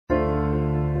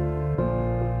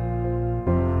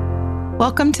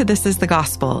Welcome to This is the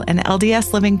Gospel, an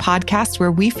LDS Living podcast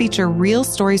where we feature real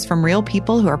stories from real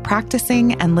people who are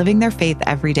practicing and living their faith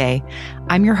every day.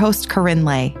 I'm your host, Corinne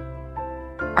Lay.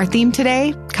 Our theme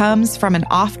today comes from an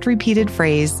oft-repeated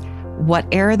phrase,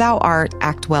 "Whate'er thou art,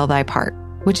 act well thy part,"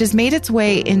 which has made its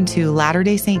way into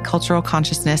Latter-day Saint cultural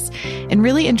consciousness in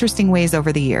really interesting ways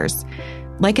over the years.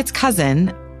 Like its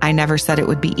cousin, "I never said it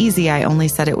would be easy, I only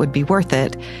said it would be worth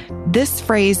it," this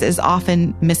phrase is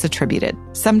often misattributed.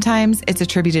 Sometimes it's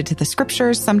attributed to the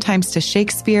scriptures, sometimes to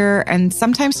Shakespeare, and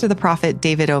sometimes to the prophet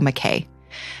David O. McKay.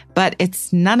 But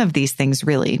it's none of these things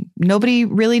really. Nobody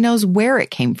really knows where it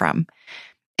came from.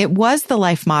 It was the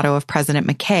life motto of President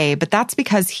McKay, but that's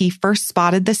because he first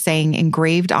spotted the saying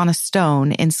engraved on a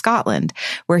stone in Scotland,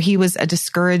 where he was a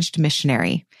discouraged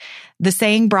missionary. The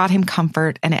saying brought him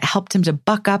comfort, and it helped him to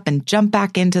buck up and jump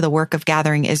back into the work of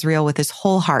gathering Israel with his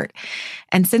whole heart.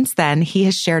 And since then, he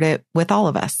has shared it with all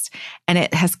of us. And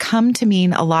it has come to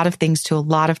mean a lot of things to a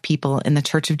lot of people in the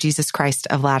Church of Jesus Christ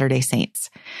of Latter-day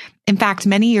Saints. In fact,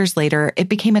 many years later, it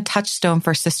became a touchstone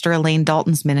for Sister Elaine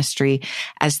Dalton's ministry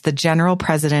as the general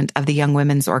president of the Young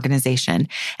Women's Organization.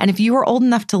 And if you were old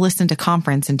enough to listen to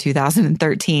conference in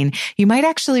 2013, you might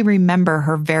actually remember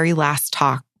her very last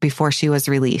talk before she was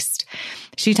released.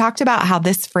 She talked about how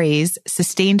this phrase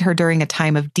sustained her during a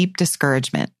time of deep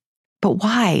discouragement. But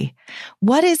why?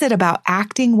 What is it about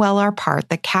acting well our part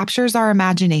that captures our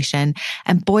imagination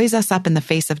and buoys us up in the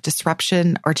face of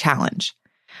disruption or challenge?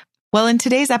 Well, in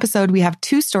today's episode, we have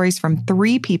two stories from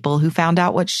three people who found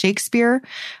out what Shakespeare,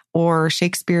 or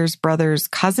Shakespeare's brother's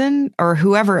cousin, or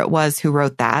whoever it was who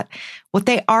wrote that, what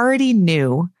they already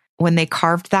knew when they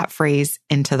carved that phrase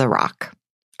into the rock.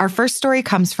 Our first story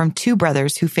comes from two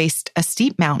brothers who faced a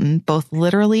steep mountain, both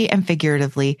literally and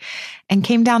figuratively, and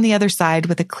came down the other side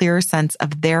with a clearer sense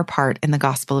of their part in the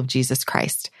gospel of Jesus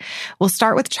Christ. We'll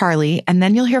start with Charlie, and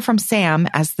then you'll hear from Sam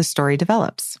as the story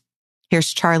develops.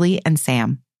 Here's Charlie and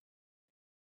Sam.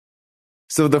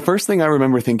 So the first thing I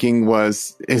remember thinking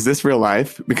was, is this real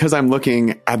life? Because I'm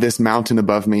looking at this mountain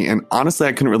above me, and honestly,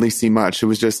 I couldn't really see much. It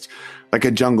was just like a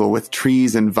jungle with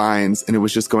trees and vines, and it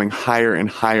was just going higher and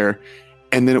higher.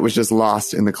 And then it was just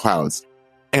lost in the clouds.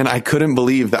 And I couldn't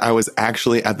believe that I was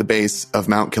actually at the base of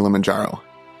Mount Kilimanjaro.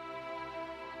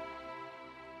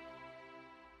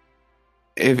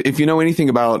 If you know anything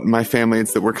about my family,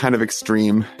 it's that we're kind of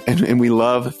extreme and we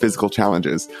love physical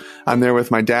challenges. I'm there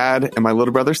with my dad and my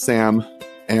little brother Sam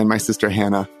and my sister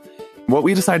Hannah. What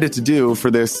we decided to do for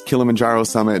this Kilimanjaro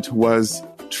summit was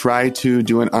try to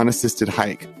do an unassisted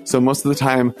hike. So most of the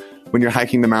time when you're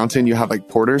hiking the mountain, you have like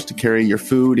porters to carry your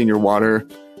food and your water,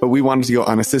 but we wanted to go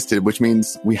unassisted, which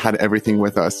means we had everything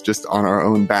with us just on our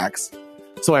own backs.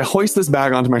 So I hoist this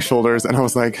bag onto my shoulders and I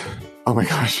was like, oh my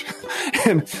gosh.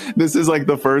 And this is like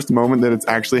the first moment that it's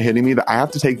actually hitting me that I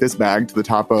have to take this bag to the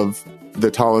top of the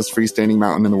tallest freestanding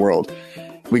mountain in the world.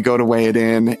 We go to weigh it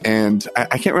in, and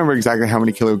I can't remember exactly how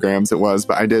many kilograms it was,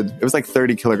 but it was like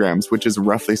 30 kilograms, which is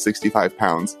roughly 65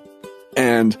 pounds.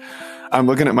 And I'm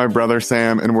looking at my brother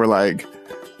Sam, and we're like,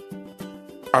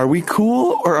 are we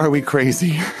cool or are we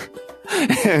crazy?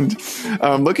 And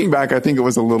looking back, I think it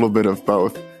was a little bit of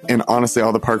both. And honestly,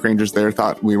 all the park rangers there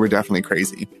thought we were definitely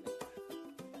crazy.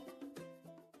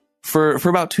 For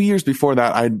about 2 years before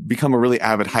that, I'd become a really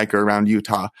avid hiker around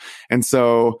Utah. And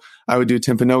so I would do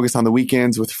Timpanogos on the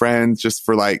weekends with friends just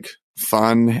for like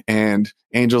fun. And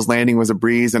Angel's Landing was a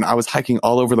breeze. And I was hiking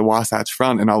all over the Wasatch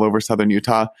Front and all over southern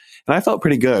Utah. And I felt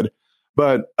pretty good.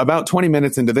 But about 20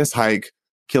 minutes into this hike,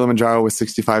 Kilimanjaro was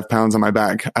 65 pounds on my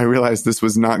back. I realized this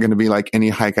was not going to be like any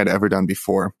hike I'd ever done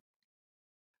before.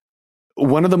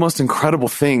 One of the most incredible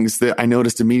things that I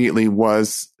noticed immediately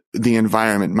was the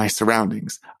environment, my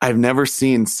surroundings. I've never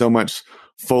seen so much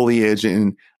foliage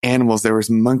and animals. There was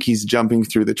monkeys jumping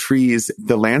through the trees.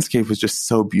 The landscape was just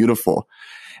so beautiful.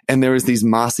 And there was these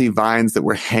mossy vines that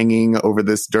were hanging over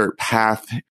this dirt path.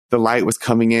 The light was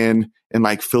coming in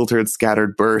like filtered,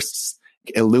 scattered bursts,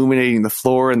 illuminating the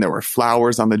floor, and there were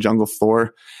flowers on the jungle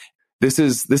floor. This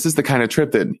is the kind of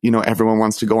trip that, everyone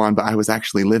wants to go on, but I was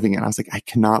actually living it. I was like, I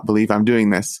cannot believe I'm doing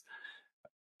this.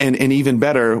 And even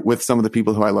better with some of the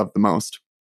people who I love the most.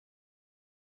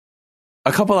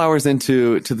 A couple hours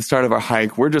into the start of our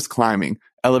hike, we're just climbing.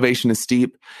 Elevation is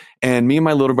steep, and me and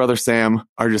my little brother Sam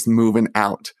are just moving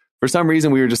out. For some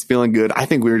reason, we were just feeling good. I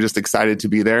think we were just excited to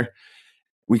be there.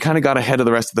 We kind of got ahead of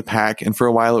the rest of the pack, and for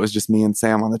a while, it was just me and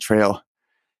Sam on the trail.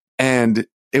 And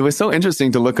it was so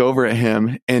interesting to look over at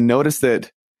him and notice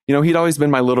that, he'd always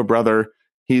been my little brother.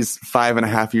 He's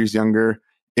 5.5 years younger.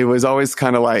 It was always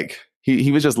kind of like,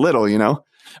 he was just little,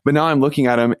 But now I'm looking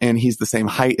at him and he's the same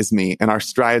height as me and our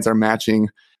strides are matching.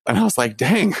 And I was like,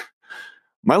 dang,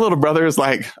 my little brother is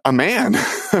like a man.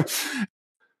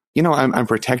 I'm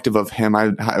protective of him.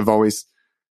 I've always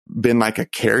been like a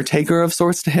caretaker of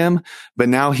sorts to him, but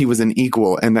now he was an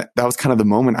equal. And that was kind of the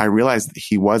moment I realized that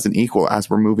he was an equal as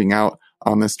we're moving out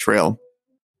on this trail.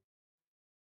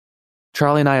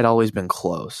 Charlie and I had always been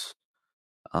close.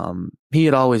 He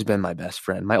had always been my best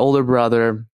friend, my older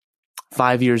brother,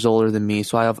 5 years older than me.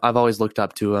 So I've always looked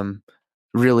up to him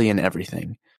really in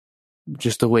everything.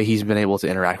 Just the way he's been able to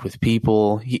interact with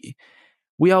people.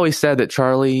 We always said that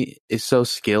Charlie is so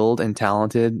skilled and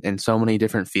talented in so many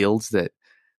different fields that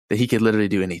he could literally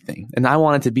do anything. And I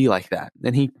wanted to be like that.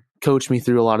 And he coached me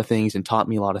through a lot of things and taught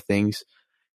me a lot of things.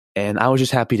 And I was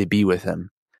just happy to be with him.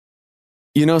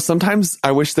 Sometimes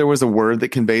I wish there was a word that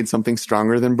conveyed something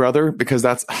stronger than brother, because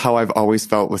that's how I've always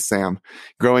felt with Sam.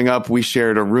 Growing up, we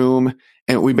shared a room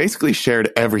and we basically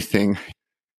shared everything.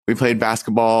 We played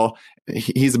basketball.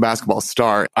 He's a basketball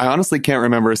star. I honestly can't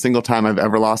remember a single time I've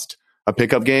ever lost a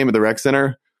pickup game at the rec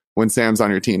center when Sam's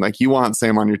on your team. Like, you want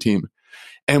Sam on your team.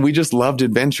 And we just loved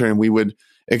adventure, and we would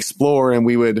explore and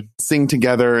we would sing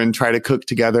together and try to cook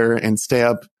together and stay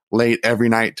up late every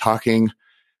night talking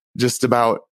just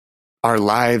about our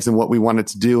lives and what we wanted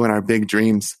to do and our big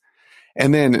dreams.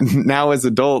 And then now as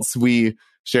adults, we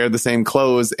shared the same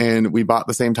clothes and we bought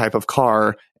the same type of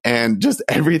car, and just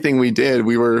everything we did,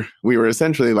 we were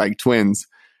essentially like twins.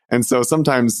 And so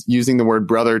sometimes using the word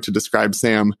brother to describe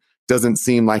Sam doesn't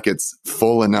seem like it's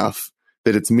full enough,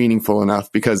 that it's meaningful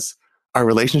enough, because our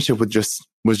relationship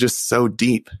was just so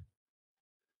deep.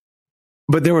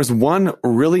 But there was one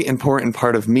really important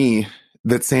part of me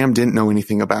that Sam didn't know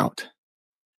anything about.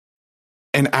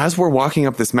 And as we're walking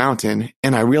up this mountain,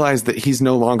 and I realized that he's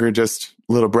no longer just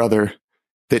little brother,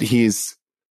 that he's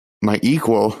my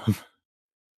equal,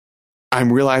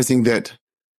 I'm realizing that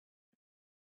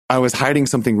I was hiding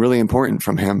something really important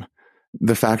from him,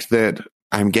 the fact that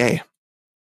I'm gay.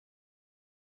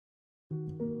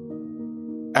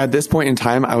 At this point in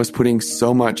time, I was putting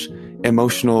so much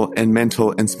emotional and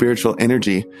mental and spiritual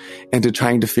energy into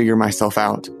trying to figure myself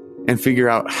out and figure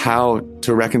out how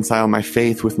to reconcile my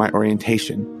faith with my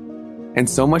orientation. And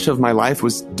so much of my life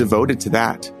was devoted to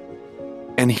that.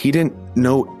 And he didn't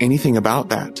know anything about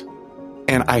that.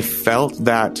 And I felt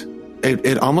that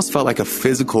it almost felt like a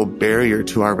physical barrier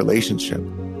to our relationship.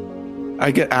 I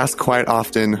get asked quite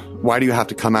often, why do you have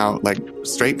to come out? Like,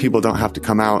 straight people don't have to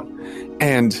come out.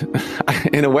 And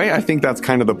in a way, I think that's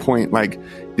kind of the point. Like,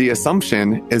 the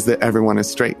assumption is that everyone is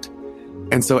straight.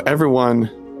 And so everyone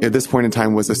at this point in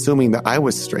time was assuming that I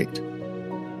was straight.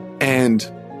 And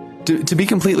to be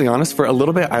completely honest, for a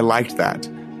little bit, I liked that,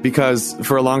 because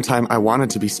for a long time, I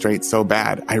wanted to be straight so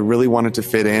bad. I really wanted to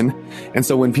fit in. And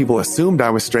so when people assumed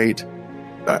I was straight,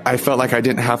 I felt like I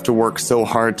didn't have to work so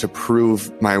hard to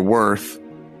prove my worth.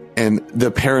 And the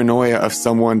paranoia of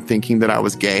someone thinking that I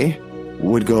was gay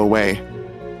would go away.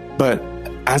 But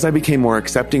as I became more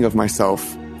accepting of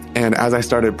myself, and as I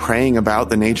started praying about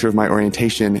the nature of my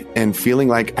orientation and feeling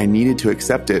like I needed to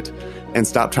accept it and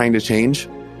stop trying to change,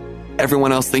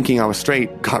 everyone else thinking I was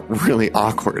straight got really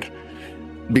awkward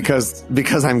because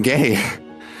I'm gay.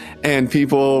 And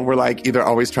people were like either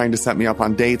always trying to set me up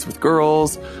on dates with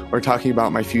girls or talking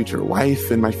about my future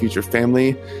wife and my future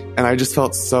family. And I just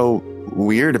felt so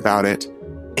weird about it.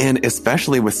 And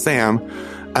especially with Sam,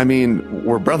 I mean,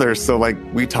 we're brothers, so like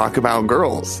we talk about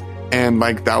girls. And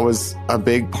like that was a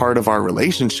big part of our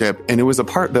relationship. And it was a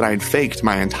part that I'd faked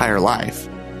my entire life.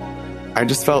 I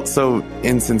just felt so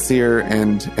insincere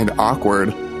and awkward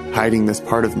hiding this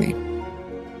part of me.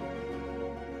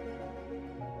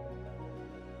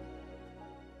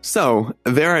 So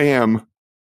there I am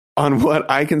on what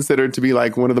I consider to be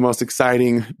like one of the most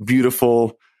exciting,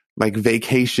 beautiful, like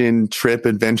vacation trip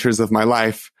adventures of my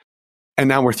life. And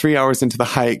now we're 3 hours into the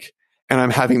hike and I'm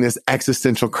having this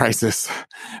existential crisis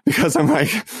because I'm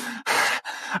like,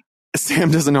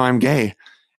 Sam doesn't know I'm gay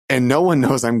and no one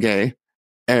knows I'm gay.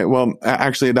 And well,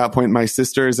 actually at that point, my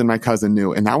sisters and my cousin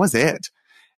knew, and that was it.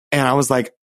 And I was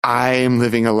like, I'm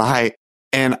living a lie.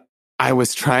 And I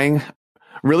was trying,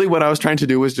 really what I was trying to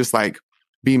do was just like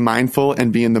be mindful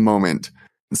and be in the moment.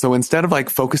 So instead of like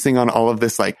focusing on all of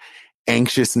this like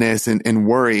anxiousness and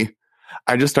worry,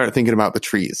 I just started thinking about the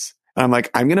trees. And I'm like,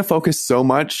 I'm going to focus so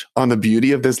much on the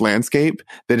beauty of this landscape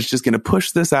that it's just going to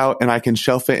push this out and I can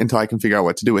shelf it until I can figure out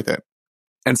what to do with it.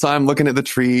 And so I'm looking at the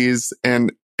trees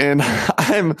and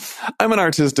I'm an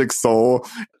artistic soul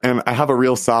and I have a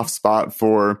real soft spot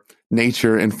for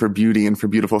nature and for beauty and for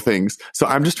beautiful things. So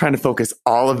I'm just trying to focus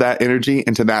all of that energy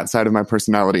into that side of my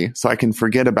personality so I can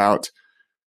forget about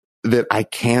that I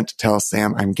can't tell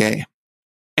Sam I'm gay.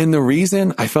 And the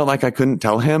reason I felt like I couldn't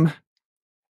tell him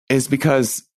is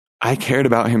because I cared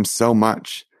about him so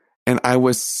much. And I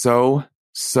was so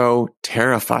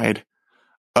terrified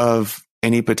of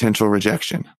any potential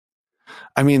rejection.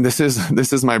 I mean, this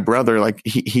is my brother. Like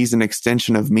he's an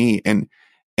extension of me,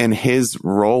 and his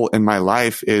role in my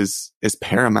life is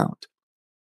paramount.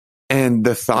 And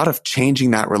the thought of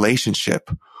changing that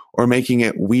relationship or making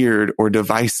it weird or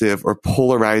divisive or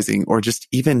polarizing or just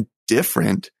even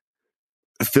different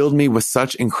filled me with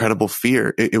such incredible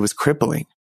fear. It was crippling.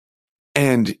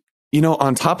 And,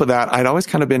 on top of that, I'd always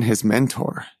kind of been his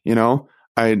mentor.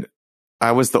 I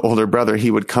was the older brother.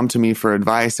 He would come to me for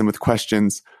advice and with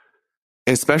questions,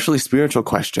 especially spiritual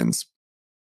questions.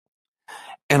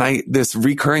 And this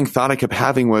recurring thought I kept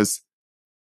having was,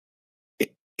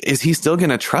 is he still going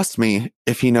to trust me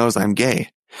if he knows I'm gay?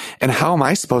 And how am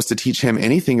I supposed to teach him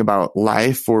anything about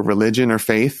life or religion or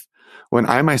faith when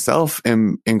I myself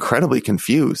am incredibly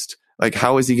confused? Like,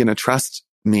 how is he going to trust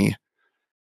me?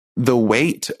 The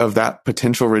weight of that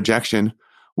potential rejection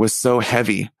was so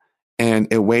heavy, and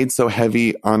it weighed so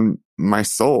heavy on my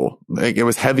soul. Like, it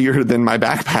was heavier than my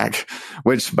backpack,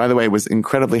 which, by the way, was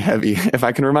incredibly heavy. If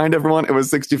I can remind everyone, it was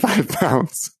 65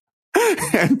 pounds.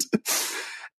 And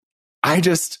I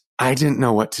didn't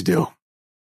know what to do.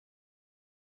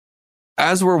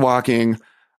 As we're walking,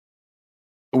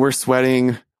 we're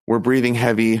sweating, we're breathing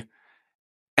heavy,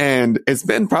 and it's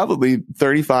been probably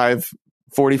 35,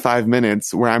 45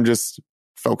 minutes where I'm just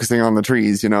focusing on the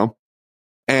trees,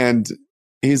 And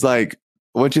he's like,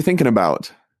 "What you thinking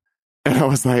about?" And I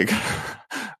was like,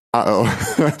 uh-oh.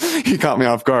 He caught me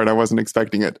off guard. I wasn't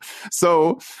expecting it.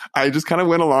 So I just kind of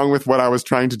went along with what I was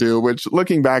trying to do, which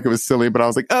looking back, it was silly, but I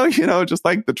was like, oh, just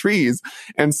like the trees.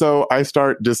 And so I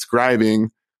start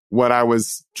describing what I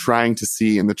was trying to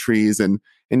see in the trees and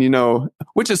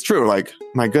which is true. Like,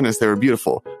 my goodness, they were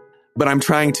beautiful, but I'm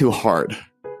trying too hard.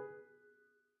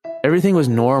 Everything was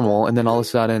normal. And then all of a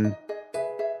sudden,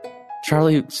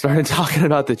 Charlie started talking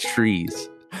about the trees,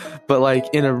 but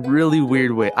like in a really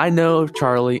weird way. I know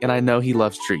Charlie, and I know he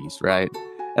loves trees, right?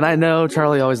 And I know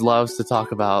Charlie always loves to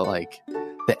talk about like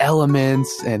the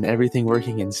elements and everything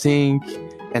working in sync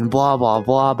and blah, blah,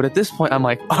 blah. But at this point, I'm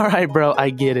like, all right, bro,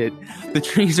 I get it. The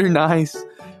trees are nice.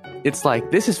 It's like,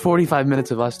 this is 45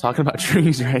 minutes of us talking about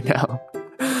trees right now.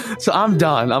 So I'm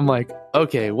done. I'm like,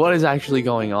 okay, what is actually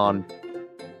going on?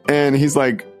 And he's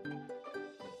like,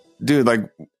 dude, like,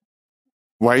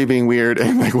 why are you being weird?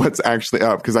 And like, what's actually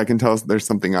up? Because I can tell there's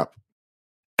something up.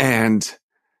 And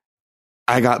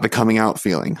I got the coming out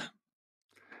feeling.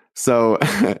 So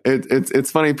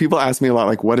it's funny. People ask me a lot,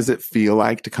 like, what does it feel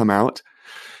like to come out?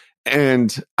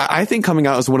 And I think coming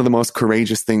out is one of the most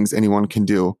courageous things anyone can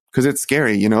do, because it's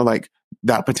scary, like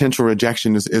that potential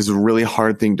rejection is a really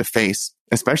hard thing to face,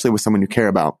 especially with someone you care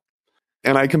about.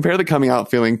 And I compare the coming out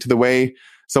feeling to the way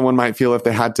someone might feel if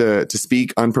they had to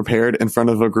speak unprepared in front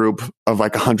of a group of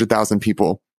like 100,000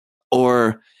 people.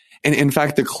 And in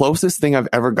fact, the closest thing I've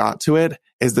ever got to it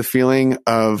is the feeling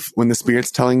of when the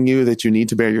Spirit's telling you that you need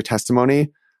to bear your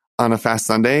testimony on a fast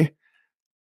Sunday,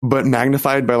 but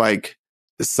magnified by like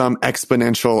some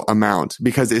exponential amount,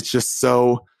 because it's just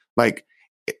so like,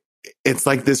 it's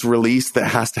like this release that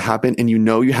has to happen, and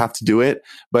you have to do it,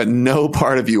 but no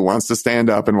part of you wants to stand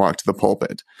up and walk to the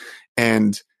pulpit.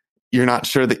 And you're not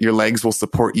sure that your legs will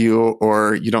support you,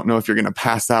 or you don't know if you're going to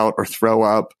pass out or throw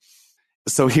up.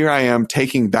 So here I am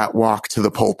taking that walk to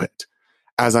the pulpit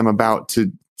as I'm about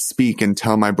to speak and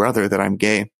tell my brother that I'm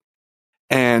gay.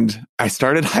 And I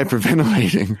started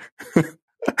hyperventilating,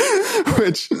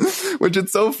 which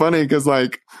it's so funny because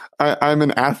like I'm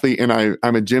an athlete and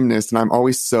I'm a gymnast, and I'm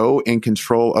always so in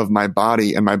control of my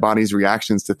body and my body's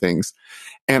reactions to things.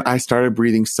 And I started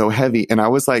breathing so heavy, and I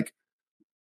was like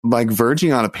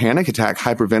verging on a panic attack,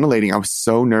 hyperventilating. I was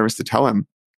so nervous to tell him.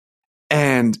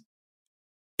 And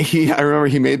I remember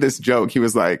he made this joke. He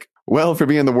was like, well, for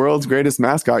being the world's greatest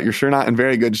mascot, you're sure not in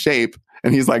very good shape.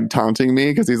 And he's like taunting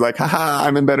me because he's like, haha,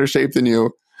 I'm in better shape than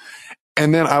you.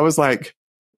 And then I was like,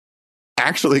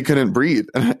 actually couldn't breathe.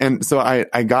 And so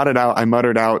I got it out. I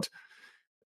muttered out,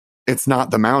 it's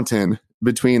not the mountain.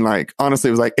 Between like, honestly,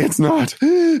 it was like, it's not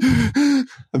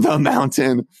the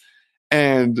mountain.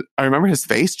 And I remember his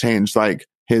face changed, like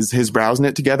his brows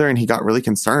knit together, and he got really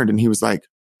concerned. And he was like,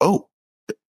 oh,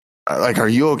 like, are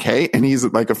you okay? And he's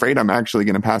like afraid I'm actually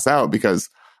going to pass out, because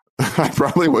I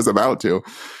probably was about to.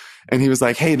 And he was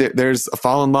like, hey, there's a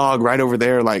fallen log right over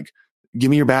there. Like,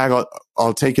 give me your bag.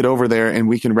 I'll take it over there and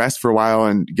we can rest for a while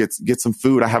and get some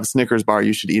food. I have a Snickers bar.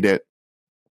 You should eat it.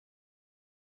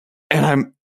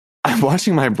 And I'm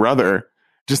watching my brother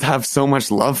just have so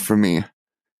much love for me.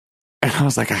 And I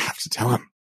was like, I have to tell him.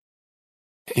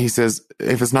 He says,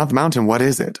 if it's not the mountain, what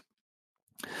is it?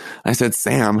 I said,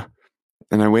 Sam,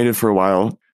 and I waited for a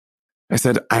while. I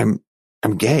said, I'm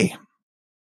gay.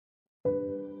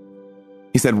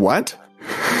 He said, what?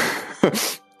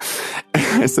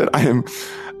 I said,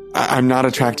 I'm not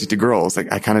attracted to girls.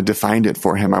 Like, I kind of defined it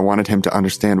for him. I wanted him to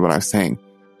understand what I was saying.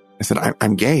 I said,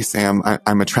 I'm gay, Sam.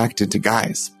 I'm attracted to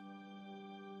guys.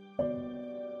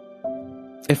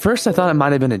 At first, I thought it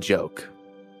might have been a joke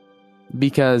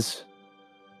because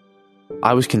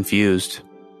I was confused.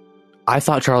 I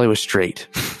thought Charlie was straight,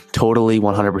 totally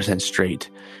 100% straight.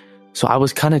 So I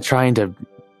was kind of trying to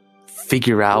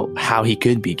figure out how he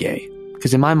could be gay,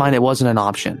 because in my mind, it wasn't an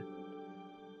option.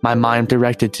 My mind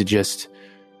directed to just,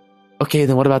 okay,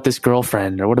 then what about this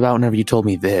girlfriend? Or what about whenever you told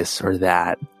me this or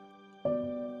that?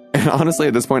 And honestly,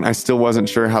 at this point, I still wasn't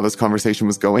sure how this conversation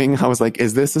was going. I was like,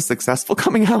 is this a successful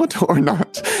coming out or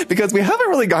not? Because we haven't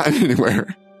really gotten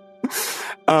anywhere.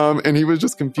 And he was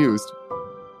just confused.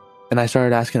 And I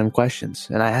started asking him questions.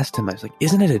 And I asked him, I was like,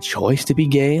 isn't it a choice to be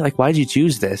gay? Like, why'd you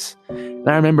choose this? And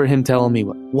I remember him telling me,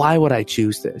 why would I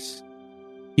choose this?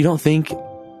 You don't think...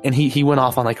 And he went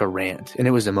off on like a rant, and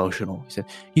it was emotional. He said,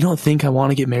 you don't think I want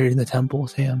to get married in the temple,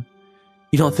 Sam?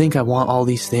 You don't think I want all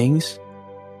these things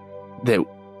that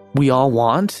we all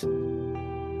want?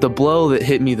 The blow that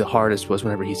hit me the hardest was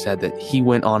whenever he said that he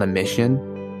went on a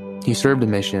mission. He served a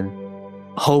mission,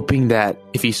 hoping that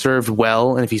if he served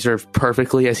well and if he served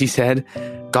perfectly, as he said,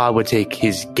 God would take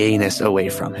his gayness away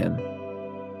from him.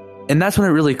 And that's when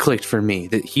it really clicked for me,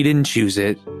 that he didn't choose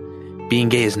it. Being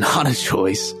gay is not a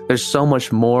choice. There's so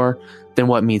much more than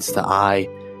what meets the eye.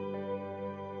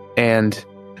 And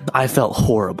I felt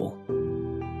horrible.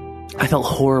 I felt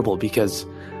horrible because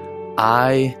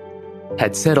I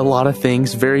had said a lot of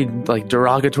things, very like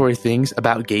derogatory things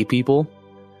about gay people.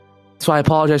 So I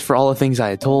apologized for all the things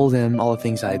I had told him, all the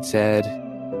things I had said,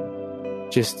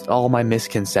 just all my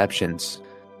misconceptions.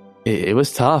 It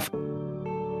was tough.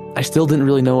 I still didn't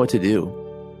really know what to do.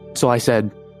 So I said,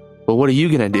 well, what are you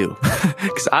going to do?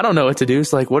 Because I don't know what to do.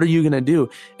 So like, what are you going to do?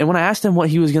 And when I asked him what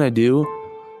he was going to do,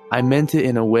 I meant it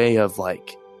in a way of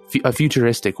like a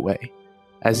futuristic way.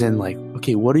 As in like,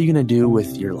 okay, what are you going to do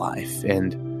with your life?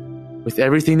 And with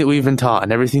everything that we've been taught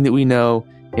and everything that we know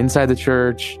inside the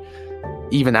church,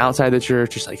 even outside the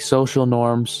church, just like social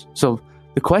norms. So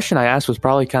the question I asked was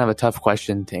probably kind of a tough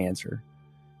question to answer.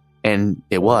 And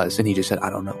it was. And he just said,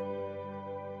 I don't know.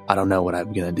 I don't know what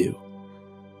I'm going to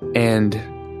do. And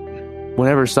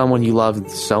whenever someone you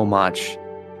love so much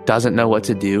doesn't know what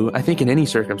to do, I think in any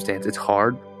circumstance, it's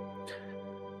hard.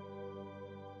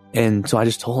 And so I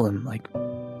just told him, like,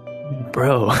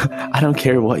 bro, I don't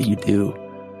care what you do.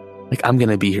 Like, I'm going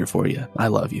to be here for you. I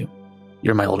love you.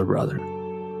 You're my older brother.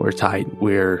 We're tight.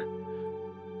 We're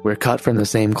cut from the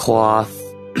same cloth.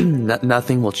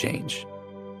 Nothing will change.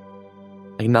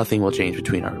 Like, nothing will change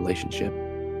between our relationship.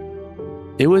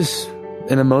 It was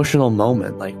an emotional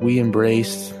moment. Like, we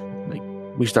embraced, like,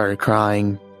 we started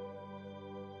crying.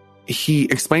 He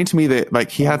explained to me that, like,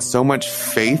 he had so much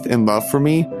faith and love for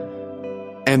me,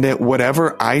 and that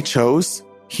whatever I chose,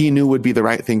 he knew would be the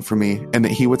right thing for me, and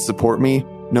that he would support me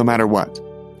no matter what.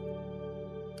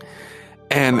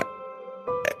 And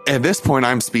at this point,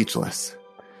 I'm speechless,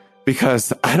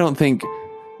 because I don't think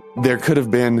there could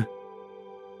have been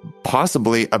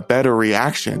possibly a better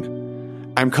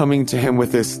reaction. I'm coming to him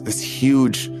with this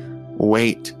huge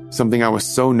weight, something I was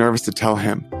so nervous to tell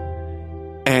him.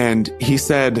 And he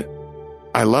said,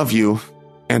 I love you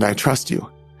and I trust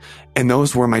you. And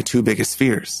those were my two biggest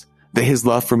fears, that his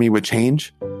love for me would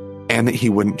change and that he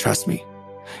wouldn't trust me.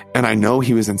 And I know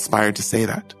he was inspired to say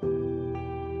that.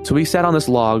 So we sat on this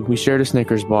log, we shared a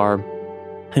Snickers bar,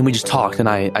 and we just talked, and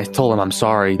I told him I'm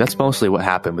sorry. That's mostly what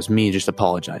happened, was me just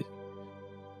apologizing.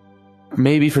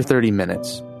 Maybe for 30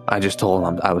 minutes, I just told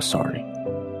him I was sorry.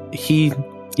 He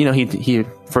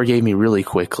forgave me really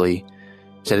quickly.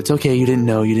 He said, it's okay, you didn't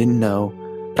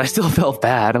know. But I still felt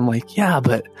bad. I'm like, yeah,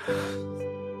 but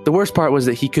the worst part was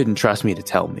that he couldn't trust me to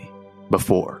tell me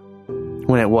before,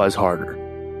 when it was harder.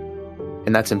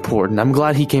 And that's important. I'm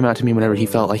glad he came out to me whenever he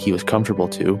felt like he was comfortable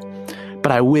to.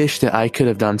 But I wish that I could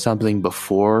have done something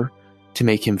before to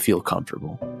make him feel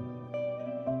comfortable.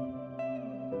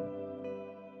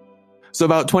 So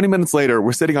about 20 minutes later,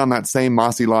 we're sitting on that same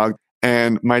mossy log,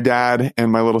 and my dad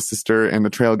and my little sister and the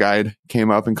trail guide came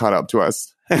up and caught up to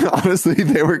us. And honestly,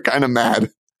 they were kind of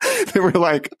mad. They were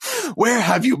like, where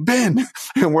have you been?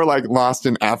 And we're like lost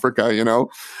in Africa, you know?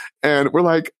 And we're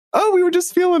like, oh, we were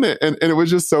just feeling it. And it was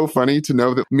just so funny to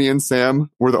know that me and Sam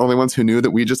were the only ones who knew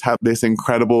that we just had this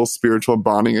incredible spiritual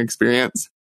bonding experience.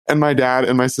 And my dad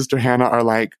and my sister Hannah are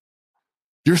like,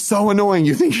 you're so annoying.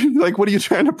 You think, like, what are you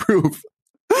trying to prove?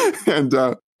 And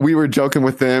we were joking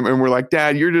with them and we're like,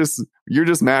 Dad, you're just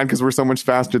mad because we're so much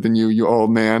faster than you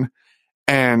old man.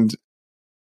 And,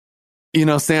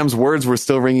 Sam's words were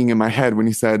still ringing in my head when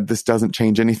he said, this doesn't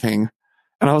change anything.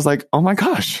 And I was like, oh my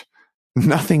gosh,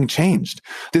 nothing changed.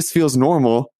 This feels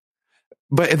normal.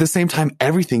 But at the same time,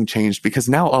 everything changed because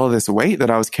now all of this weight that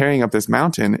I was carrying up this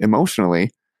mountain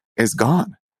emotionally is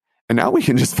gone. And now we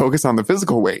can just focus on the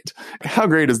physical weight. How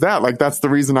great is that? Like, that's the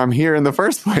reason I'm here in the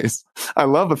first place. I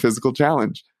love a physical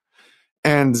challenge.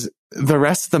 And the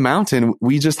rest of the mountain,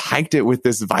 we just hiked it with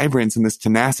this vibrance and this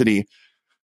tenacity.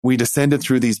 We descended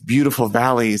through these beautiful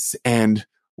valleys and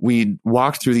we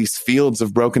walked through these fields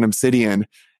of broken obsidian.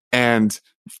 And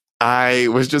I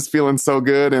was just feeling so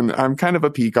good. And I'm kind of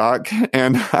a peacock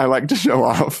and I like to show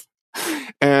off.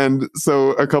 And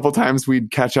so a couple times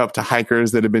we'd catch up to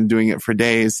hikers that had been doing it for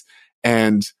days.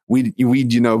 And we'd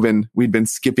been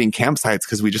skipping campsites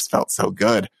because we just felt so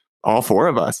good, all four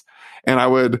of us. And I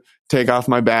would take off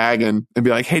my bag and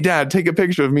be like, hey, Dad, take a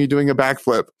picture of me doing a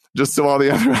backflip, just so all the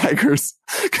other hikers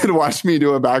could watch me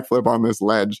do a backflip on this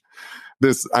ledge.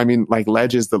 Like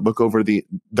ledges that look over the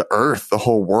earth, the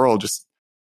whole world, just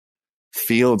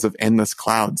fields of endless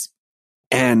clouds.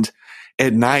 And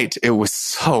at night, it was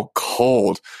so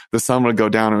cold. The sun would go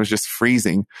down. It was just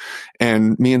freezing.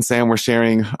 And me and Sam were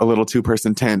sharing a little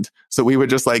 2-person tent. So we would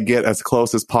just like get as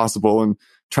close as possible and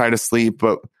try to sleep.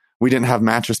 But we didn't have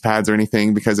mattress pads or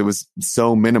anything because it was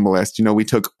so minimalist. We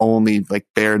took only like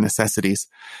bare necessities.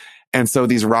 And so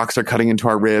these rocks are cutting into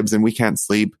our ribs and we can't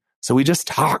sleep. So we just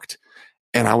talked.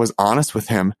 And I was honest with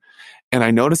him. And I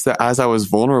noticed that as I was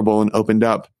vulnerable and opened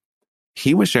up,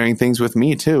 he was sharing things with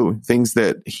me too, things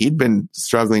that he'd been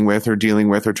struggling with or dealing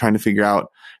with or trying to figure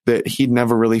out that he'd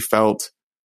never really felt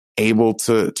able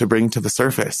to bring to the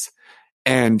surface.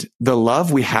 And the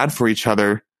love we had for each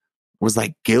other was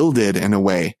like gilded in a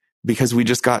way because we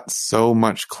just got so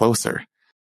much closer.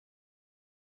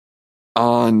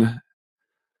 On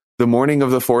the morning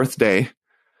of the 4th day,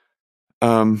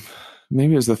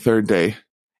 maybe it was the 3rd day.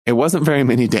 It wasn't very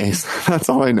many days. That's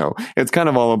all I know. It's kind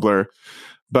of all a blur.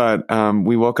 But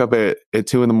we woke up at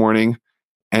 2 a.m.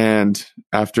 and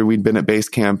after we'd been at base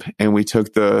camp and we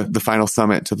took the final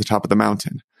summit to the top of the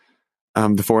mountain,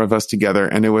 the 4 of us together,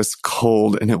 and it was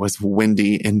cold and it was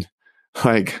windy and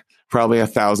like probably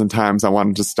 1,000 times I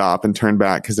wanted to stop and turn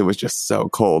back because it was just so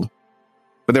cold.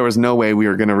 But there was no way we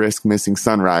were going to risk missing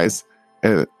sunrise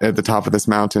at the top of this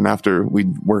mountain after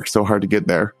we'd worked so hard to get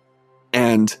there.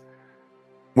 And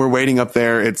we're waiting up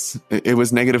there. It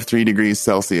was -3 degrees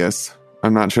Celsius.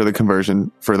 I'm not sure the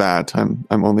conversion for that. I'm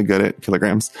only good at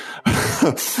kilograms.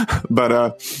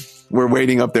 But we're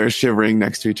waiting up there shivering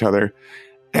next to each other.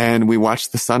 And we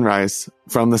watched the sunrise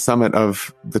from the summit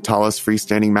of the tallest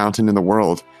freestanding mountain in the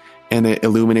world. And it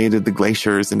illuminated the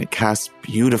glaciers and it cast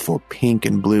beautiful pink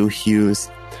and blue hues.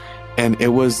 And it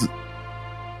was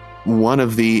one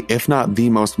of the, if not the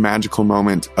most magical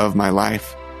moment of my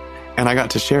life. And I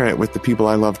got to share it with the people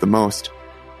I love the most.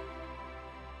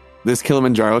 This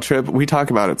Kilimanjaro trip, we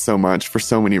talk about it so much for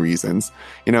so many reasons.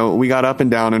 We got up and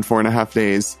down in 4.5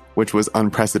 days, which was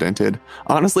unprecedented.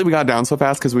 Honestly, we got down so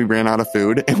fast because we ran out of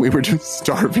food and we were just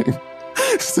starving.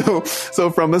 So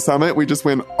from the summit, we just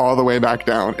went all the way back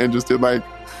down and just did like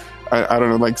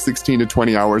 16 to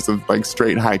 20 hours of like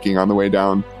straight hiking on the way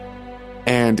down.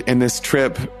 And in this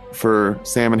trip for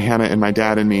Sam and Hannah and my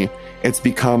dad and me, it's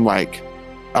become like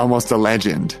almost a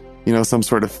legend. Some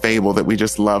sort of fable that we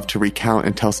just love to recount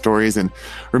and tell stories and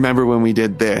remember when we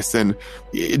did this. And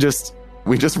we just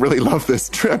really love this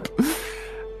trip.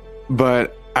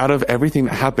 But out of everything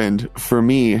that happened for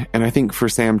me, and I think for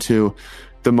Sam too,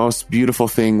 the most beautiful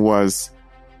thing was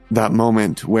that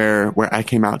moment where I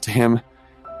came out to him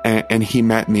and he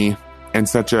met me in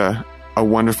such a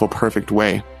wonderful, perfect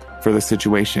way for the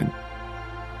situation.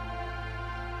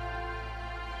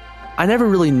 I never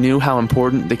really knew how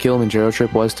important the Kilimanjaro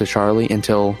trip was to Charlie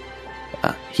until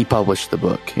he published the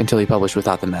book, until he published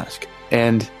Without the Mask.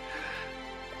 And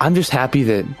I'm just happy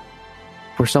that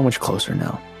we're so much closer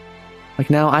now.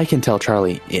 Like now I can tell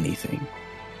Charlie anything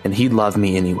and he'd love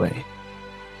me anyway.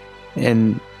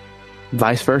 And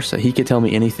vice versa. He could tell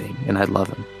me anything and I'd love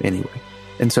him anyway.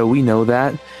 And so we know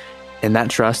that, and that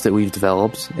trust that we've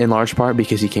developed in large part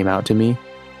because he came out to me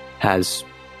has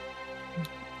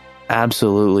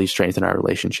absolutely strengthen our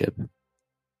relationship.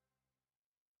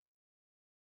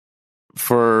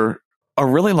 For a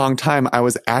really long time, I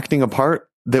was acting a part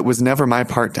that was never my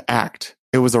part to act.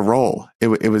 It was a role.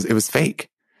 It was fake.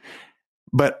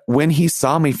 But when he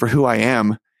saw me for who I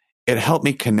am, it helped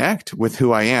me connect with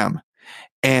who I am.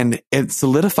 And it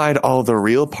solidified all the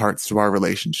real parts to our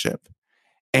relationship.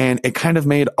 And it kind of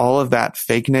made all of that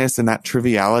fakeness and that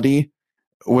triviality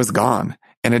was gone.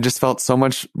 And it just felt so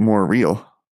much more real.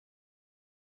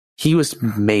 He was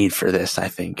made for this, I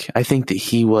think. I think that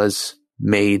he was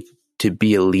made to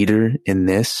be a leader in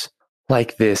this,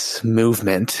 like this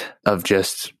movement of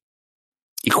just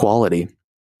equality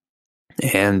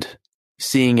and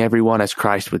seeing everyone as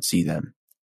Christ would see them.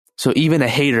 So even a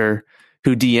hater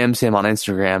who DMs him on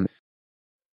Instagram,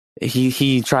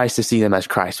 he tries to see them as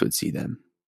Christ would see them,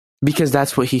 because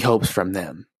that's what he hopes from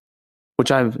them,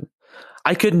 which I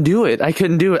couldn't do it.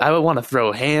 I would want to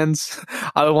throw hands.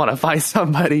 I would want to fight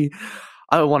somebody.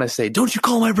 I would want to say, don't you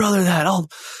call my brother that.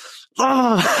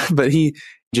 But he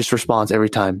just responds every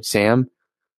time, Sam,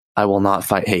 I will not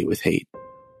fight hate with hate.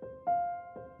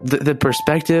 The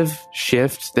perspective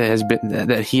shift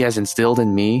that he has instilled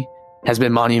in me has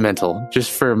been monumental, just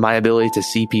for my ability to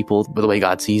see people the way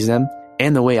God sees them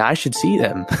and the way I should see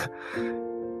them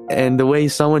and the way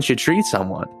someone should treat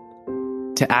someone.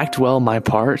 To act well my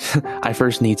part, I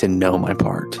first need to know my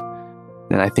part.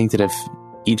 And I think that if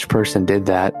each person did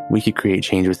that, we could create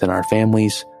change within our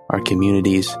families, our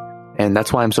communities. And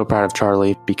that's why I'm so proud of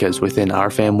Charlie, because within our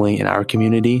family and our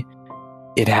community,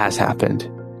 it has happened.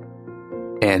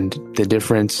 And the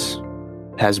difference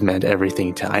has meant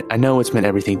everything I know it's meant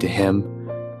everything to him.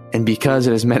 And because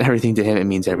it has meant everything to him, it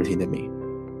means everything to me.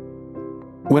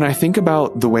 When I think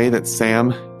about the way that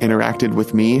Sam interacted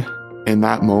with me in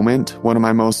that moment, one of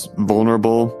my most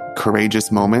vulnerable,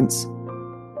 courageous moments,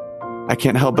 I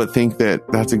can't help but think that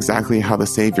that's exactly how the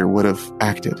Savior would have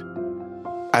acted.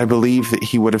 I believe that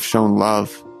he would have shown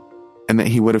love and that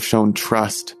he would have shown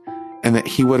trust and that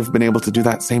he would have been able to do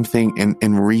that same thing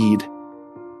and read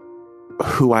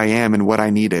who I am and what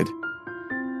I needed.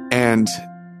 And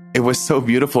it was so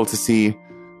beautiful to see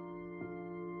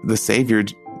the Savior,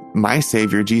 my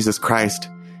Savior, Jesus Christ,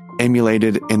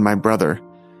 emulated in my brother.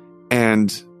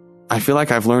 And I feel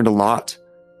like I've learned a lot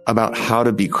about how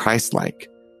to be Christ-like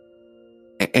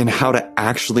and how to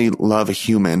actually love a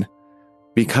human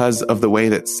because of the way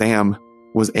that Sam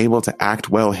was able to act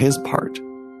well his part.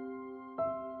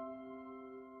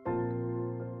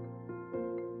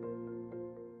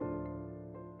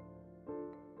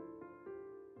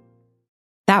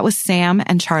 That was Sam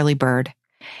and Charlie Bird.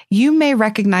 You may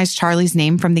recognize Charlie's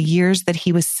name from the years that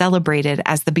he was celebrated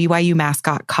as the BYU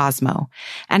mascot Cosmo.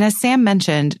 And as Sam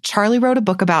mentioned, Charlie wrote a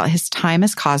book about his time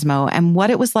as Cosmo and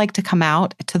what it was like to come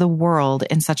out to the world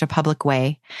in such a public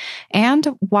way, and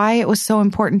why it was so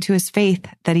important to his faith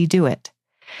that he do it.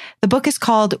 The book is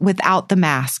called Without the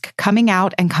Mask, Coming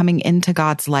Out and Coming Into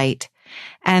God's Light.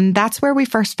 And that's where we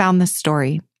first found this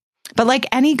story. But like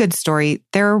any good story,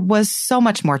 there was so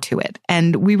much more to it,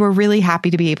 and we were really happy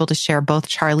to be able to share both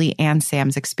Charlie and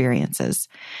Sam's experiences.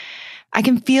 I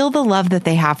can feel the love that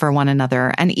they have for one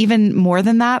another, and even more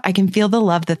than that, I can feel the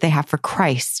love that they have for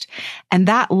Christ, and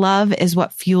that love is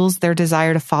what fuels their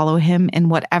desire to follow him in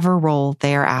whatever role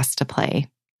they are asked to play.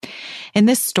 In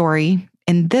this story,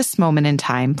 in this moment in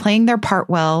time, playing their part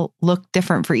well looked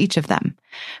different for each of them.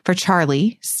 For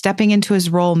Charlie, stepping into his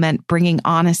role meant bringing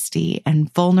honesty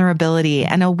and vulnerability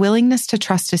and a willingness to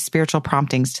trust his spiritual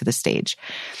promptings to the stage.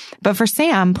 But for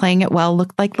Sam, playing it well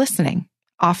looked like listening,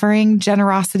 offering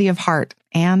generosity of heart,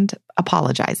 and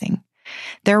apologizing.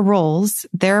 Their roles,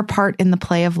 their part in the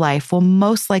play of life will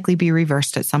most likely be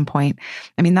reversed at some point.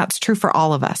 I mean, that's true for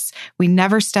all of us. We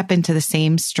never step into the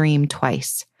same stream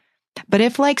twice. But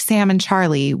if, like Sam and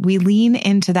Charlie, we lean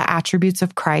into the attributes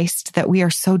of Christ that we are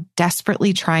so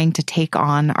desperately trying to take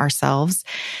on ourselves,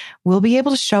 we'll be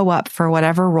able to show up for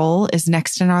whatever role is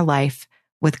next in our life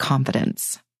with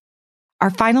confidence.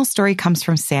 Our final story comes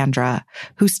from Sandra,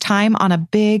 whose time on a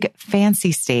big,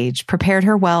 fancy stage prepared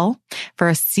her well for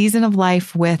a season of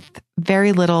life with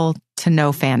very little to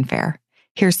no fanfare.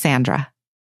 Here's Sandra.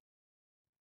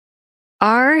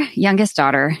 Our youngest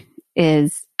daughter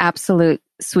is absolute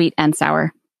sweet and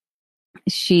sour.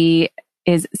 She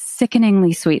is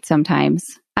sickeningly sweet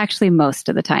sometimes. Actually, most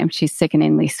of the time, she's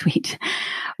sickeningly sweet,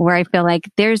 where I feel like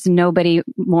there's nobody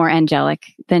more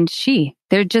angelic than she.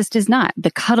 There just is not. The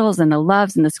cuddles and the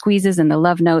loves and the squeezes and the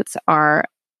love notes are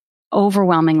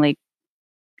overwhelmingly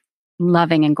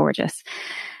loving and gorgeous.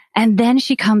 And then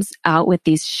she comes out with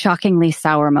these shockingly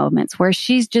sour moments where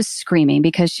she's just screaming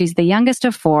because she's the youngest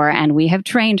of four and we have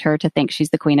trained her to think she's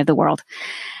the queen of the world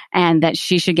and that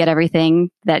she should get everything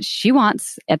that she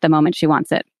wants at the moment she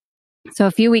wants it. So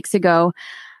a few weeks ago,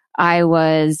 I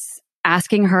was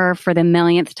asking her for the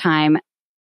millionth time,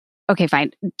 okay,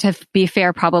 fine, to be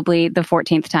fair, probably the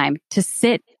 14th time, to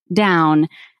sit down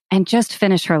and just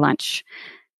finish her lunch.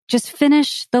 Just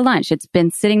finish the lunch. It's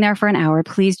been sitting there for an hour.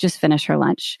 Please just finish her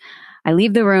lunch. I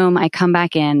leave the room. I come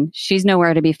back in. She's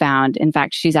nowhere to be found. In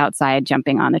fact, she's outside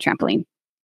jumping on the trampoline.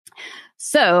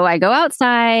 So I go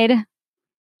outside,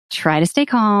 try to stay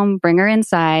calm, bring her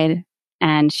inside,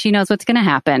 and she knows what's going to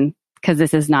happen because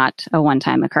this is not a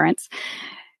one-time occurrence.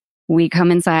 We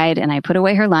come inside and I put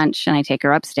away her lunch and I take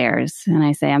her upstairs and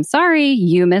I say, I'm sorry,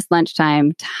 you missed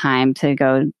lunchtime. Time to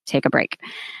go take a break.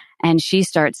 And she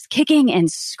starts kicking and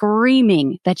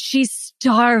screaming that she's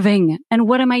starving. And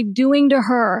what am I doing to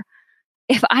her?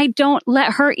 If I don't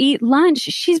let her eat lunch,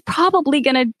 she's probably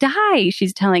going to die,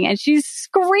 she's telling. And she's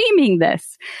screaming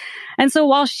this. And so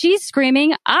while she's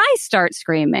screaming, I start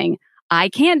screaming. I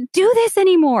can't do this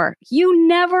anymore. You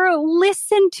never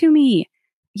listen to me.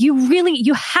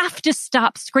 You have to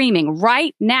stop screaming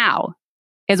right now,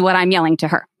 is what I'm yelling to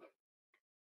her.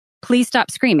 Please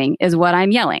stop screaming is what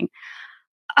I'm yelling.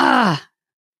 And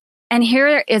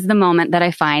here is the moment that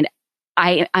I find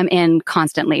I'm in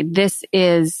constantly. This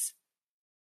is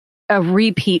a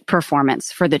repeat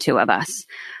performance for the two of us.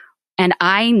 And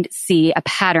I see a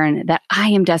pattern that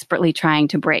I am desperately trying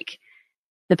to break.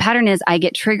 The pattern is I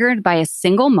get triggered by a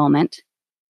single moment.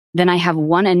 Then I have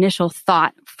one initial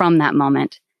thought from that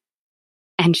moment.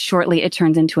 And shortly it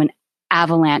turns into an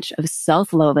avalanche of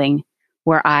self-loathing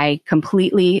where I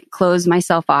completely close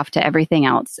myself off to everything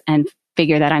else and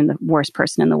figure that I'm the worst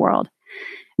person in the world.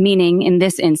 Meaning, in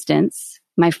this instance,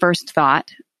 my first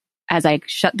thought as I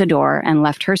shut the door and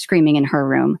left her screaming in her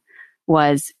room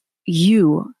was,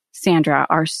 you, Sandra,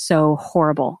 are so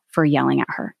horrible for yelling at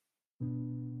her.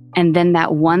 And then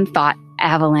that one thought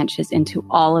avalanches into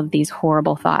all of these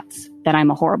horrible thoughts that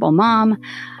I'm a horrible mom.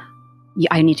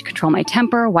 I need to control my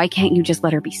temper. Why can't you just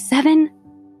let her be 7?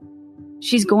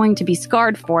 She's going to be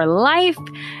scarred for life.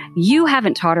 You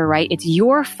haven't taught her right. It's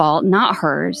your fault, not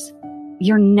hers.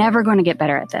 You're never going to get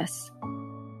better at this.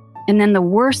 And then the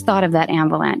worst thought of that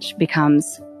avalanche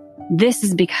becomes, this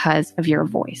is because of your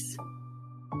voice.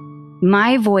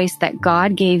 My voice that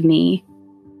God gave me,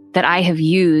 that I have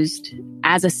used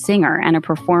as a singer and a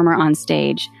performer on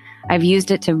stage, I've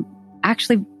used it to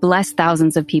actually bless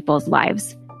thousands of people's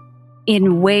lives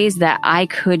in ways that I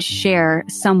could share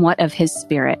somewhat of his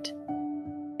spirit,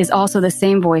 is also the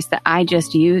same voice that I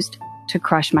just used to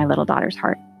crush my little daughter's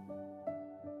heart.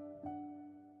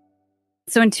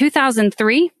 So in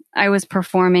 2003, I was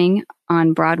performing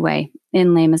on Broadway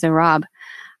in Les Miserables.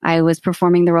 I was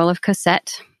performing the role of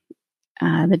Cosette,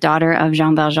 the daughter of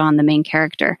Jean Valjean, the main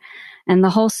character. And the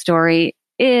whole story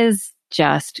is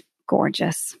just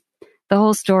gorgeous. The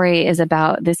whole story is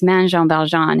about this man, Jean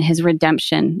Valjean, his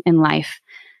redemption in life.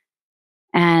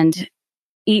 And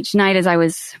each night as I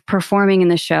was performing in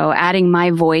the show, adding my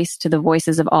voice to the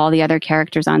voices of all the other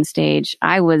characters on stage,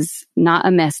 I was not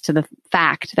amiss to the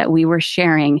fact that we were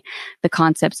sharing the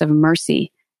concepts of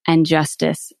mercy and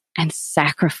justice and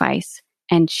sacrifice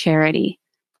and charity.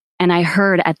 And I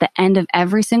heard at the end of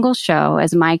every single show,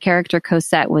 as my character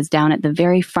Cosette was down at the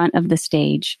very front of the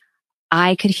stage,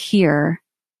 I could hear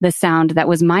the sound that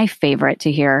was my favorite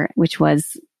to hear, which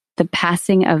was the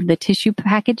passing of the tissue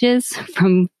packages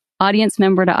from audience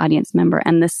member to audience member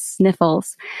and the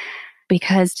sniffles.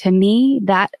 Because to me,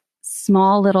 that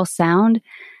small little sound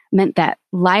meant that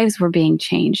lives were being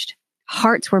changed.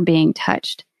 Hearts were being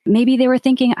touched. Maybe they were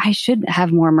thinking I should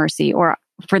have more mercy or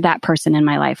for that person in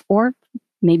my life, or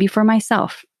maybe for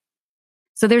myself.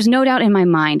 So there's no doubt in my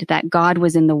mind that God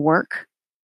was in the work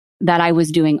that I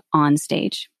was doing on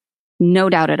stage.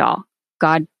 No doubt at all.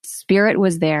 God's Spirit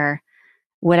was there.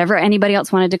 Whatever anybody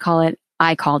else wanted to call it,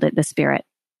 I called it the Spirit,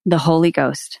 the Holy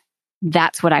Ghost.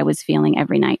 That's what I was feeling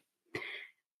every night.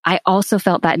 I also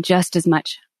felt that just as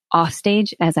much off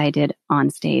stage as I did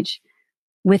on stage,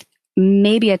 with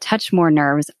maybe a touch more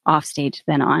nerves off stage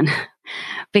than on.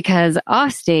 Because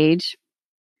off stage,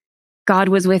 God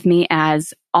was with me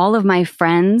as all of my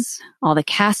friends, all the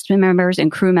cast members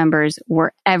and crew members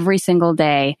were every single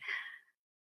day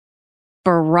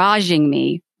barraging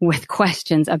me with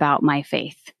questions about my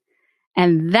faith.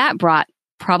 And that brought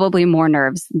probably more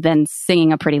nerves than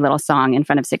singing a pretty little song in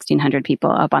front of 1,600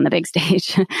 people up on the big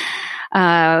stage.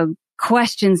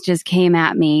 Questions just came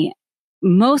at me,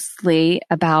 mostly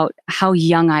about how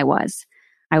young I was.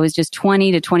 I was just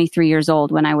 20 to 23 years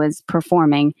old when I was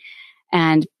performing.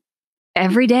 And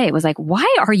every day it was like, why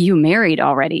are you married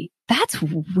already? That's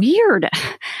weird.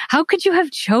 How could you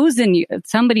have chosen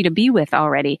somebody to be with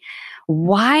already?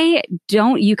 Why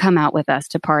don't you come out with us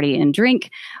to party and drink?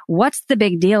 What's the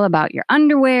big deal about your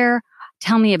underwear?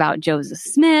 Tell me about Joseph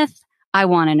Smith. I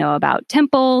want to know about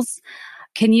temples.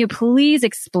 Can you please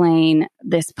explain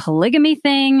this polygamy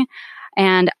thing?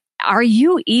 And are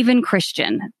you even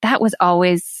Christian? That was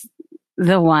always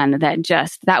the one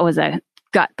that was a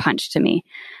gut punch to me.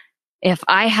 If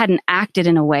I hadn't acted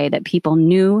in a way that people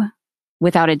knew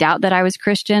without a doubt that I was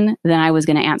Christian, then I was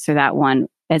going to answer that one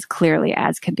as clearly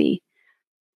as could be.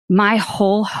 My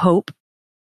whole hope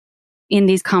in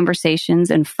these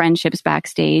conversations and friendships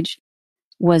backstage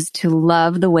was to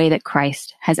love the way that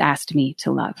Christ has asked me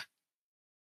to love.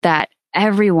 That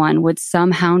everyone would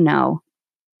somehow know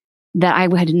that I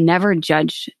had never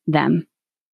judged them,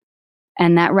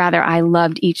 and that rather I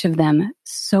loved each of them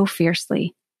so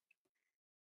fiercely.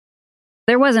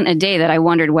 There wasn't a day that I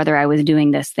wondered whether I was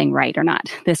doing this thing right or not,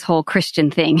 this whole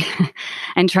Christian thing,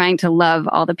 and trying to love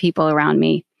all the people around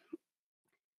me.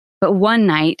 But one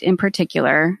night in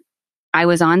particular, I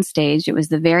was on stage. It was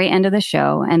the very end of the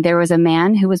show, and there was a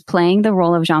man who was playing the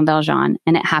role of Jean Valjean,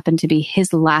 and it happened to be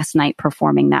his last night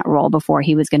performing that role before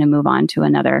he was going to move on to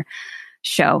another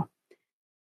show.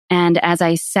 And as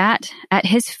I sat at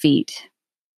his feet,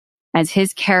 as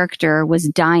his character was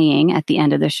dying at the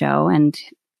end of the show, and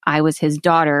I was his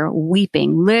daughter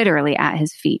weeping literally at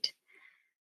his feet,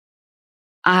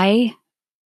 I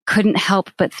couldn't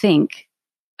help but think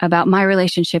about my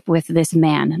relationship with this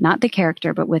man, not the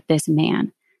character, but with this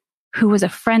man who was a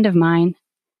friend of mine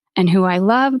and who I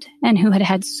loved and who had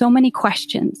had so many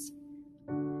questions,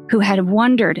 who had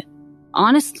wondered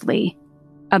honestly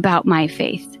about my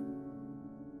faith.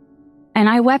 And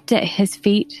I wept at his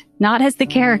feet, not as the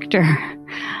character,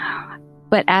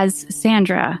 but as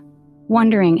Sandra,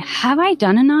 wondering, have I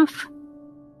done enough?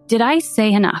 Did I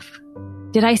say enough?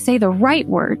 Did I say the right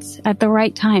words at the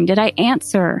right time? Did I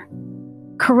answer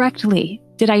correctly?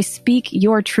 Did I speak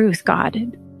your truth,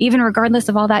 God? Even regardless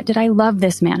of all that, did I love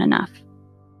this man enough?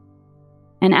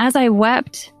 And as I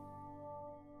wept,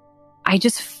 I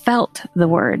just felt the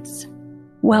words,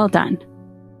 well done.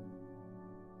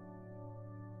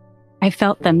 I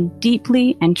felt them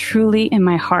deeply and truly in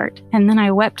my heart. And then I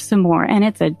wept some more. And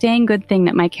it's a dang good thing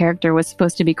that my character was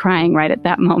supposed to be crying right at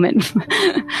that moment.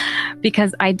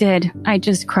 Because I did. I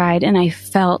just cried, and I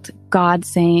felt God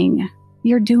saying,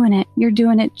 you're doing it. You're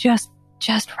doing it just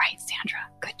right, Sandra.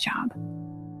 Good job.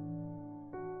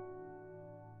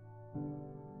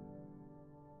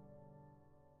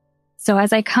 So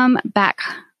as I come back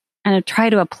and I try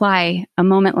to apply a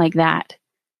moment like that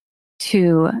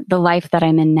to the life that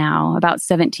I'm in now, about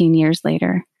 17 years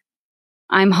later,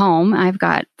 I'm home. I've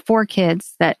got 4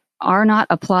 kids that are not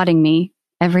applauding me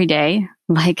every day,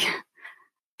 like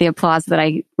the applause that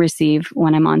I receive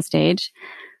when I'm on stage.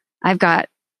 I've got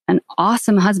an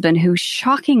awesome husband who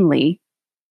shockingly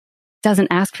doesn't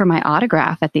ask for my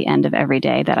autograph at the end of every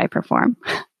day that I perform.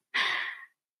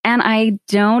 And I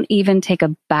don't even take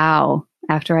a bow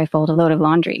after I fold a load of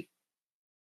laundry.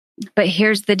 But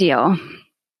here's the deal.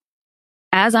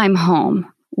 As I'm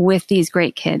home with these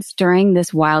great kids during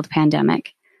this wild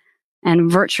pandemic and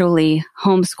virtually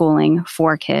homeschooling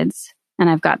 4 kids, and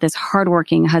I've got this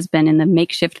hardworking husband in the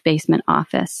makeshift basement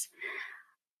office,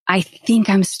 I think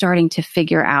I'm starting to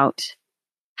figure out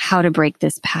how to break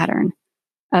this pattern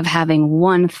of having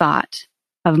one thought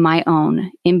of my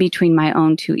own in between my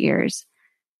own 2 ears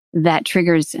that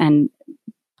triggers and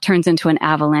turns into an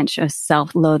avalanche of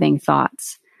self-loathing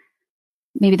thoughts.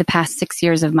 Maybe the past 6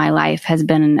 years of my life has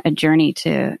been a journey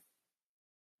to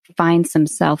find some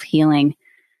self-healing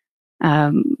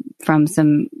from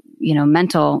some,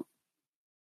 mental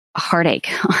heartache.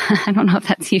 I don't know if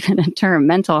that's even a term,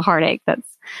 mental heartache.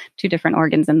 That's 2 different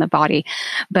organs in the body.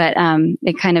 But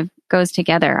it kind of goes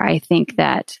together. I think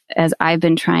that as I've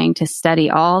been trying to study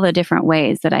all the different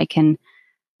ways that I can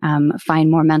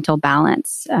find more mental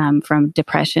balance from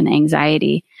depression,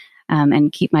 anxiety,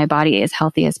 and keep my body as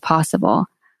healthy as possible,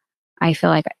 I feel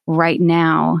like right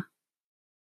now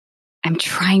I'm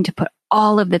trying to put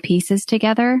all of the pieces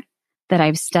together that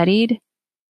I've studied.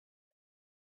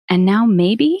 And now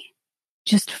maybe,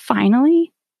 just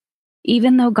finally,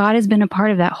 even though God has been a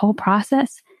part of that whole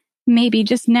process, maybe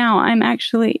just now I'm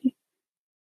actually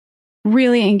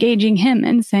really engaging Him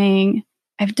and saying,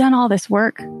 I've done all this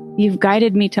work. You've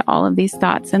guided me to all of these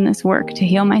thoughts and this work to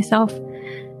heal myself.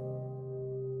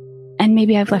 And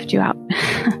maybe I've left you out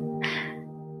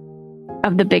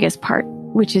of the biggest part,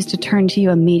 which is to turn to you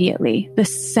immediately the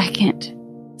second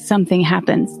something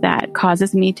happens that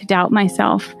causes me to doubt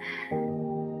myself.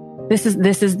 This is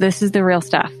the real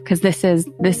stuff, because this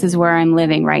is where I'm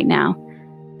living right now.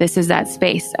 This is that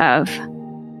space of,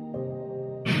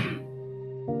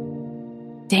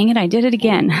 dang it, I did it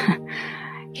again.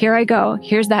 Here I go.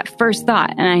 Here's that first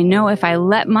thought. And I know if I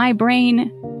let my brain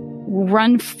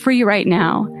run free right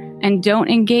now and don't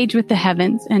engage with the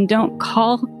heavens and don't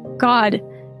call God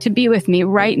to be with me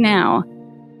right now,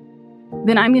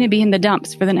 then I'm going to be in the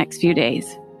dumps for the next few days.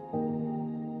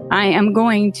 I am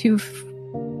going to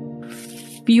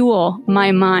fuel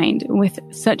my mind with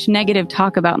such negative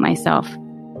talk about myself.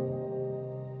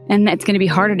 And it's going to be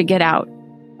harder to get out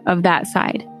of that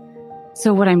side.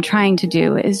 So what I'm trying to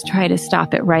do is try to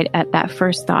stop it right at that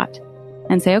first thought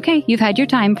and say, okay, you've had your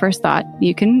time, first thought.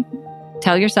 You can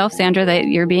tell yourself, Sandra, that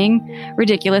you're being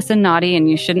ridiculous and naughty and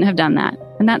you shouldn't have done that.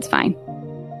 And that's fine.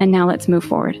 And now let's move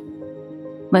forward.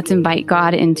 Let's invite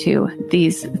God into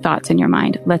these thoughts in your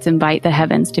mind. Let's invite the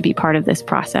heavens to be part of this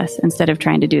process instead of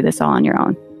trying to do this all on your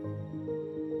own.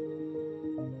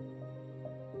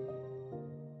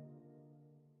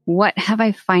 What have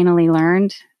I finally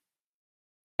learned?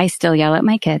 I still yell at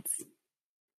my kids.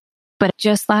 But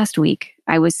just last week,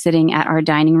 I was sitting at our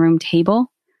dining room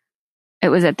table. It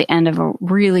was at the end of a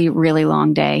really, really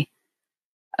long day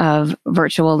of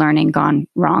virtual learning gone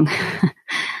wrong.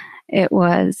 It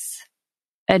was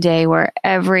a day where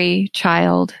every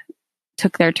child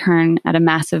took their turn at a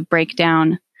massive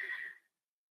breakdown.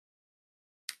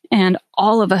 And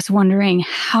all of us wondering,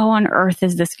 how on earth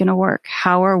is this going to work?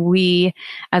 How are we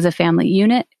as a family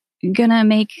unit going to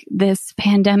make this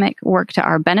pandemic work to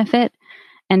our benefit?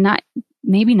 And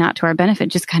maybe not to our benefit,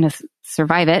 just kind of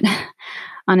survive it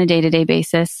on a day-to-day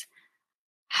basis.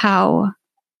 How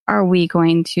are we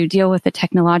going to deal with the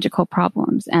technological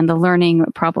problems and the learning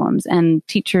problems and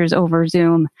teachers over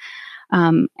Zoom,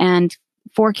 and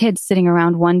 4 kids sitting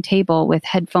around one table with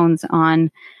headphones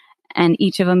on and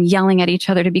each of them yelling at each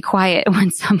other to be quiet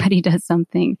when somebody does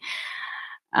something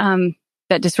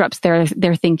that disrupts their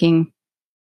thinking.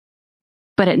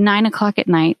 But at 9:00 at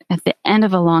night, at the end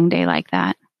of a long day like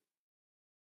that,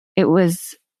 it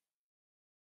was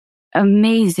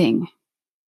amazing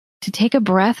to take a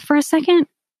breath for a second.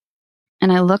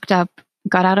 And I looked up,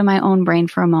 got out of my own brain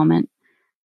for a moment,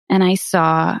 and I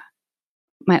saw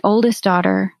my oldest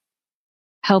daughter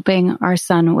helping our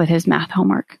son with his math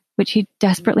homework, which he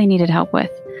desperately needed help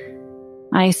with.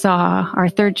 I saw our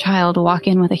third child walk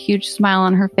in with a huge smile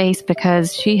on her face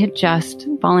because she had just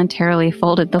voluntarily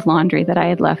folded the laundry that I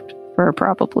had left for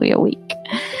probably a week.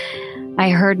 I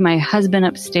heard my husband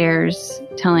upstairs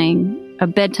telling a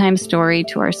bedtime story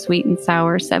to our sweet and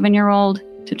sour 7-year-old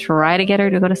to try to get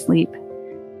her to go to sleep.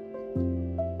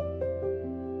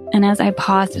 And as I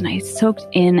paused and I soaked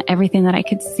in everything that I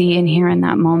could see and hear in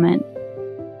that moment,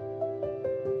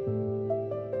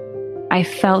 I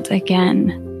felt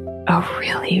again a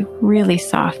really, really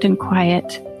soft and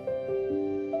quiet,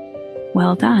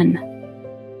 well done.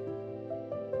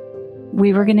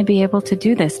 We were going to be able to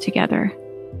do this together.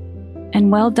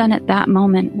 And well done at that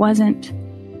moment wasn't,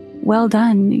 well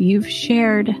done, you've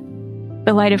shared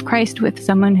the light of Christ with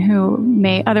someone who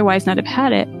may otherwise not have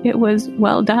had it. It was,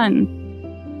 well done.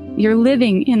 You're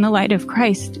living in the light of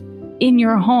Christ in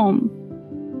your home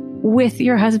with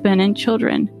your husband and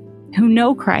children who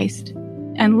know Christ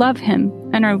and love him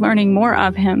and are learning more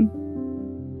of him.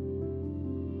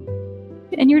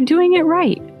 And you're doing it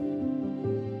right.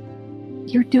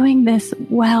 You're doing this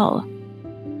well.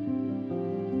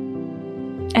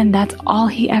 And that's all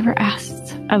he ever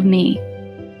asks of me,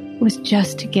 was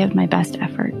just to give my best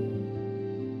effort.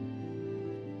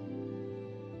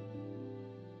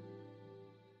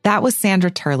 That was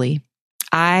Sandra Turley.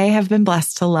 I have been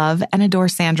blessed to love and adore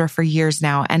Sandra for years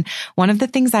now, and one of the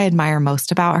things I admire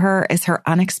most about her is her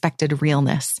unexpected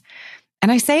realness.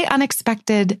 And I say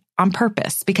unexpected on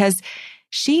purpose because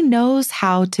she knows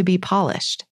how to be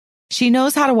polished. She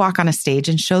knows how to walk on a stage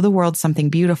and show the world something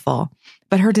beautiful,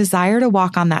 but her desire to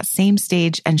walk on that same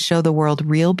stage and show the world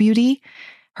real beauty,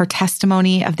 her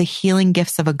testimony of the healing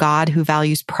gifts of a God who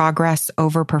values progress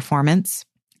over performance,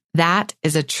 that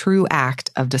is a true act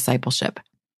of discipleship.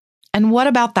 And what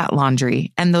about that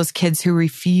laundry and those kids who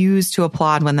refuse to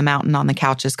applaud when the mountain on the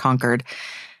couch is conquered?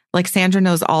 Like Sandra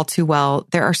knows all too well,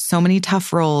 there are so many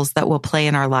tough roles that we'll play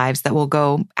in our lives that will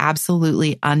go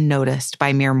absolutely unnoticed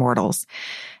by mere mortals.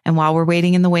 And while we're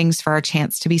waiting in the wings for our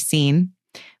chance to be seen,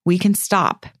 we can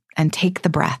stop and take the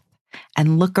breath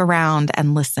and look around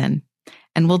and listen.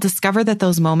 And we'll discover that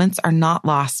those moments are not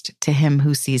lost to him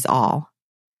who sees all.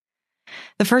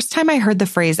 The first time I heard the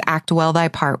phrase act well thy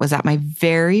part was at my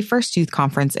very first youth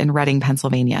conference in Reading,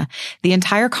 Pennsylvania. The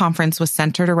entire conference was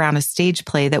centered around a stage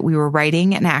play that we were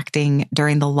writing and acting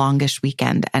during the longish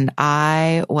weekend, and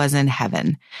I was in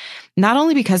heaven. Not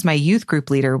only because my youth group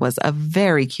leader was a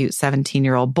very cute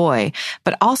 17-year-old boy,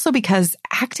 but also because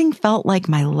acting felt like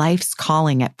my life's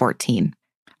calling at 14.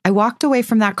 I walked away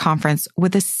from that conference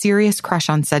with a serious crush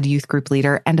on said youth group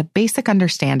leader and a basic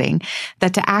understanding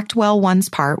that to act well one's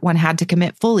part, one had to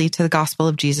commit fully to the gospel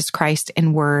of Jesus Christ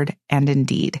in word and in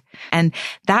deed. And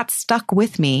that stuck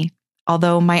with me,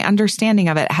 although my understanding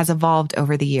of it has evolved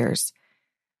over the years.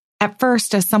 At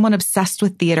first, as someone obsessed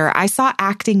with theater, I saw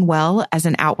acting well as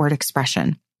an outward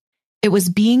expression. It was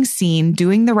being seen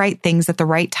doing the right things at the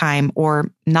right time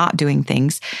or not doing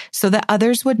things so that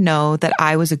others would know that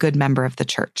I was a good member of the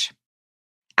church.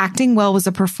 Acting well was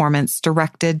a performance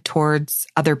directed towards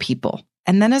other people.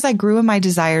 And then as I grew in my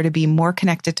desire to be more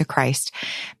connected to Christ,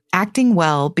 acting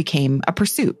well became a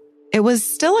pursuit. It was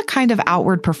still a kind of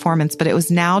outward performance, but it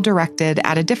was now directed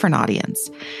at a different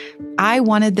audience. I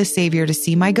wanted the Savior to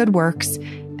see my good works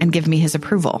and give me his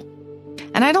approval.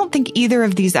 And I don't think either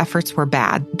of these efforts were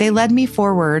bad. They led me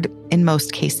forward in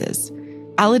most cases.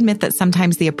 I'll admit that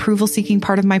sometimes the approval-seeking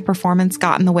part of my performance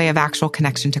got in the way of actual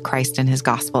connection to Christ and his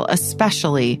gospel,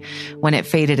 especially when it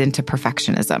faded into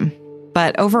perfectionism.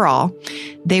 But overall,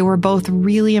 they were both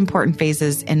really important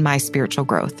phases in my spiritual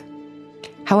growth.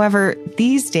 However,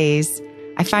 these days,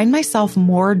 I find myself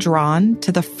more drawn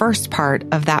to the first part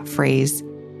of that phrase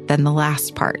than the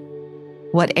last part.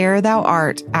 Whate'er thou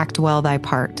art, act well thy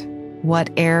part.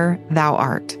 Whate'er thou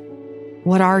art.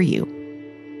 What are you?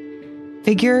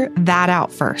 Figure that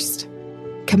out first.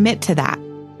 Commit to that.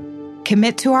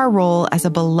 Commit to our role as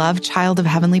a beloved child of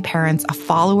heavenly parents, a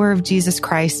follower of Jesus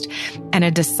Christ, and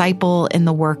a disciple in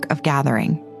the work of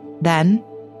gathering. Then,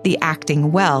 the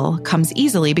acting well comes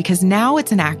easily because now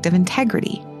it's an act of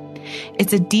integrity.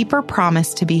 It's a deeper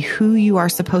promise to be who you are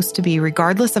supposed to be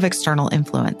regardless of external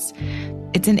influence.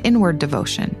 It's an inward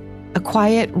devotion, a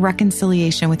quiet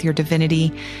reconciliation with your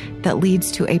divinity that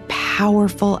leads to a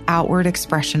powerful outward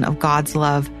expression of God's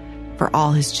love for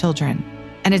all his children.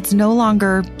 And it's no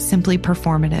longer simply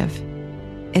performative.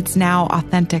 It's now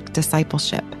authentic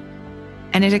discipleship.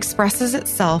 And it expresses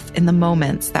itself in the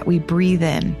moments that we breathe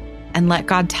in and let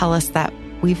God tell us that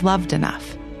we've loved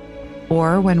enough.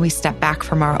 Or when we step back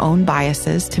from our own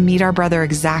biases to meet our brother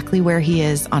exactly where he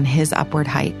is on his upward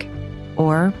hike.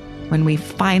 Or when we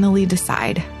finally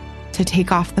decide to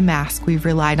take off the mask we've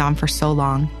relied on for so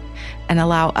long and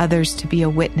allow others to be a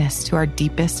witness to our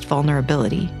deepest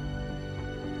vulnerability.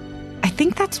 I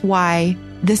think that's why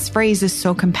this phrase is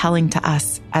so compelling to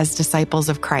us as disciples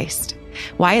of Christ,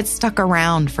 why it's stuck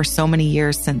around for so many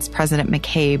years since President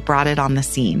McKay brought it on the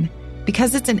scene,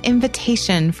 because it's an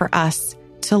invitation for us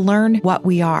to learn what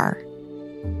we are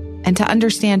and to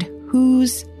understand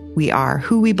whose we are,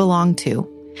 who we belong to,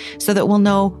 so that we'll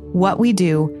know what we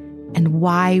do and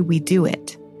why we do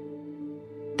it.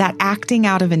 That acting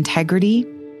out of integrity,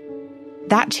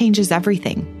 that changes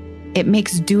everything. It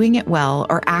makes doing it well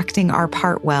or acting our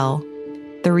part well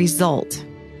the result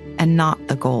and not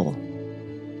the goal.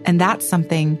 And that's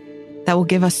something that will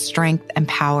give us strength and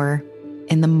power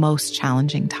in the most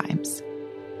challenging times.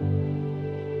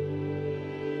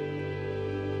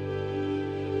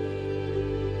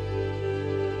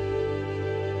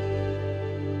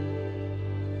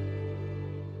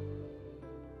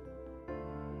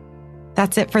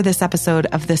 That's it for this episode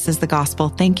of This is the Gospel.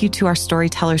 Thank you to our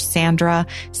storytellers, Sandra,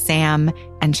 Sam,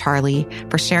 and Charlie,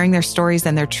 for sharing their stories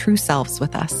and their true selves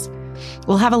with us.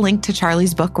 We'll have a link to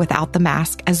Charlie's book, Without the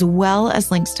Mask, as well as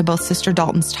links to both Sister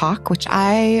Dalton's talk, which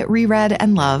I reread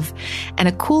and love, and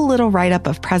a cool little write-up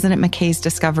of President McKay's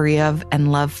discovery of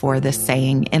and love for this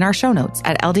saying in our show notes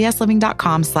at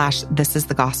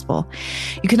ldsliving.com/thisisthegospel.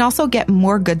 You can also get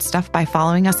more good stuff by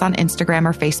following us on Instagram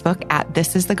or Facebook at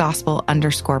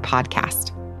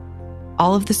thisisthegospel_podcast.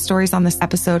 All of the stories on this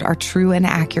episode are true and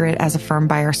accurate as affirmed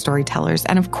by our storytellers.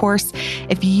 And of course,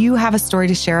 if you have a story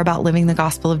to share about living the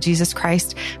gospel of Jesus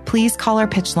Christ, please call our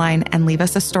pitch line and leave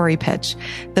us a story pitch.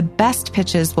 The best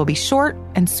pitches will be short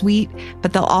and sweet,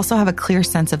 but they'll also have a clear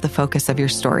sense of the focus of your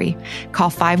story.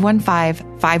 Call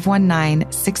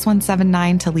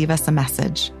 515-519-6179 to leave us a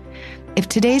message. If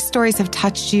today's stories have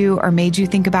touched you or made you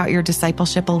think about your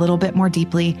discipleship a little bit more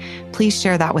deeply, please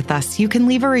share that with us. You can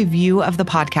leave a review of the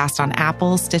podcast on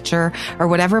Apple, Stitcher, or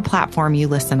whatever platform you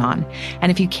listen on.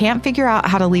 And if you can't figure out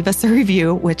how to leave us a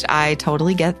review, which I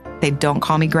totally get, they don't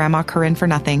call me Grandma Corinne for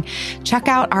nothing, check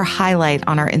out our highlight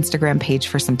on our Instagram page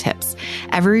for some tips.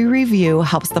 Every review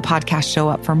helps the podcast show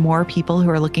up for more people who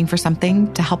are looking for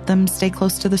something to help them stay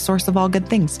close to the source of all good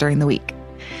things during the week.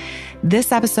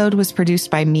 This episode was produced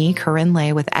by me, Corinne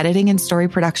Lay, with editing and story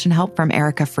production help from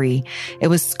Erica Free. It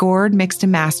was scored, mixed,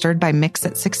 and mastered by Mix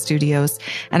at 6 Studios,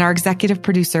 and our executive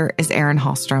producer is Aaron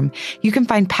Hallstrom. You can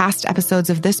find past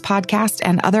episodes of this podcast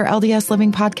and other LDS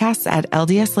Living podcasts at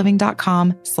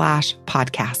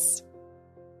ldsliving.com/podcasts.